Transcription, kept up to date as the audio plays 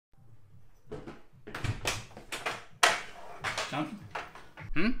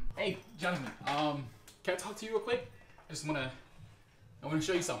Jonathan? Hey, Jonathan. Can I talk to you real quick? I wanna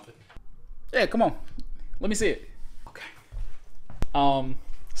show you something. Yeah, come on. Let me see it. Okay.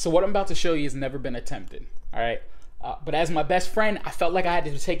 So what I'm about to show you has never been attempted. All right. But as my best friend, I felt like I had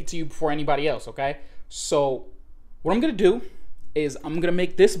to take it to you before anybody else. Okay. So what I'm gonna do is I'm gonna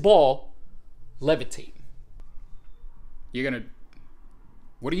make this ball levitate.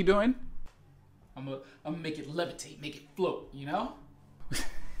 What are you doing? I'm gonna make it levitate, make it float, you know?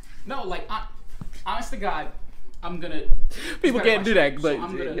 No, like, honest to God, I'm gonna... People can't do that, but... So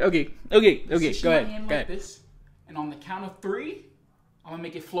okay, go ahead. Like this, and on the count of 3, I'm gonna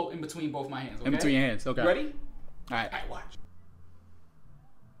make it float in between both my hands, okay? In between your hands, okay. You ready? All right, watch.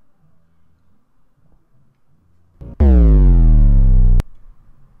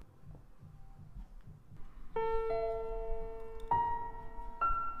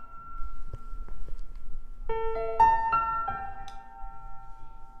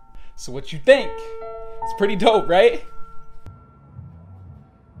 So what you think? It's pretty dope, right?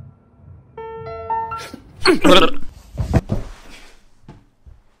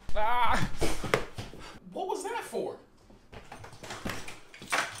 What was that for?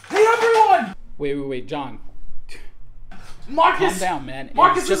 Hey everyone! Wait, John. Marcus! Calm down, man.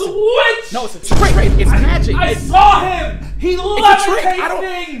 Marcus is a witch! No, it's a trick. It's magic. I saw him! He levitates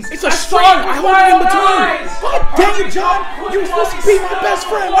things! It's a string. I hold it in between. God dang it, John! You were supposed to be my best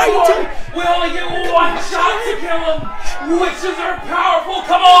friend. Why are you telling me? We only get one shot to kill him! Witches are powerful!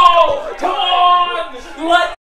 Come on! Come on! Let